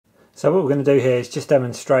So what we're going to do here is just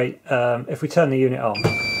demonstrate if we turn the unit on.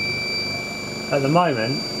 At the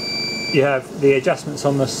moment you have the adjustments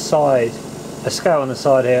on the side, a scale on the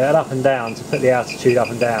side here, and up and down to put the altitude up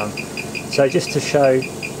and down. So just to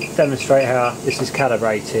demonstrate how this is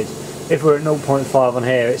calibrated, if we're at 0.5 on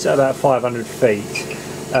here, it's at about 500 feet,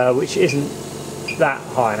 which isn't that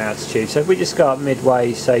high in altitude. So if we just go up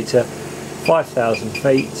midway, say to 5,000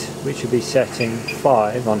 feet, which would be setting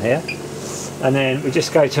 5 on here, and then we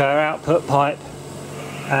just go to our output pipe,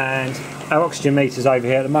 and our oxygen meters over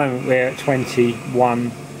here. At the moment we're at 20.9%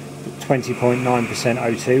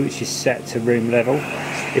 O2, which is set to room level.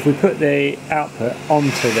 If we put the output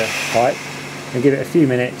onto the pipe and give it a few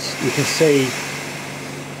minutes, you can see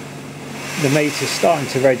the meter starting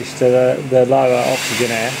to register the lower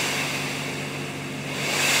oxygen air.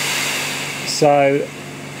 So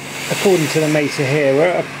according to the meter here, we're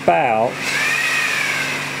at about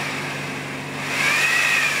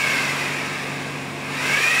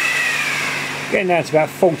getting down to about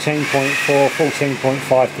 14.4,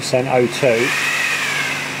 14.5% O2.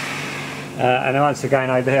 And once again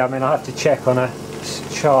over here, I mean, I have to check on a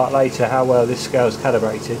chart later how well this scale is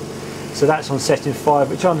calibrated. So that's on setting 5,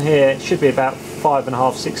 which on here should be about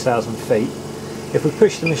 5,500, 6,000 feet. If we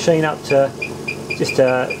push the machine up to, just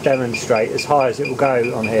to demonstrate, as high as it will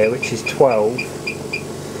go on here, which is 12,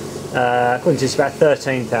 according to it's about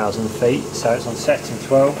 13,000 feet, so it's on setting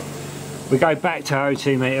 12. We go back to our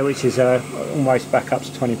O2 meter, which is almost back up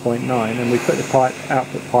to 20.9, and we put the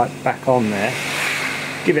output pipe back on there.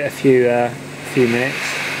 Give it a few minutes,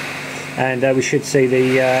 and we should see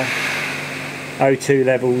the O2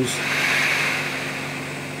 levels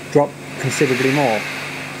drop considerably more.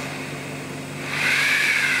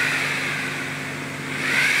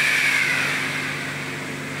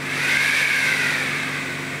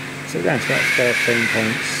 So we're down to about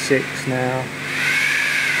 13.6 now.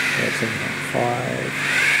 13.5,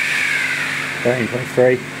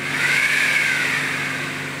 13.3,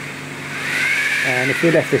 and if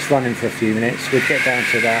we left this running for a few minutes, we'd get down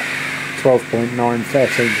to about 12.9,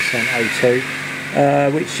 13%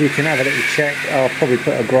 O2, which you can have a little check. I'll probably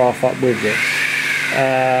put a graph up with this.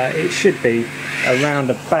 It should be around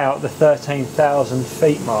about the 13,000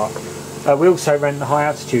 feet mark. We also rent the high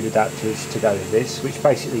altitude adapters to go with this, which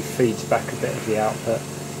basically feeds back a bit of the output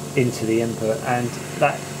into the input, and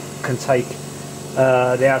that can take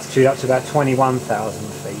the altitude up to about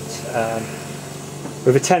 21,000 feet.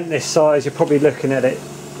 With a tent this size, you're probably looking at it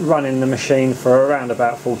running the machine for around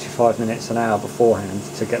about 45 minutes, an hour beforehand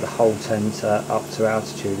to get the whole tent up to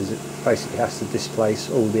altitude, as it basically has to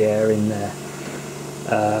displace all the air in there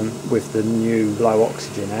with the new low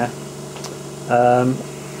oxygen air.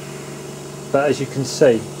 But as you can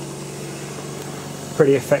see,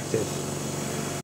 pretty effective.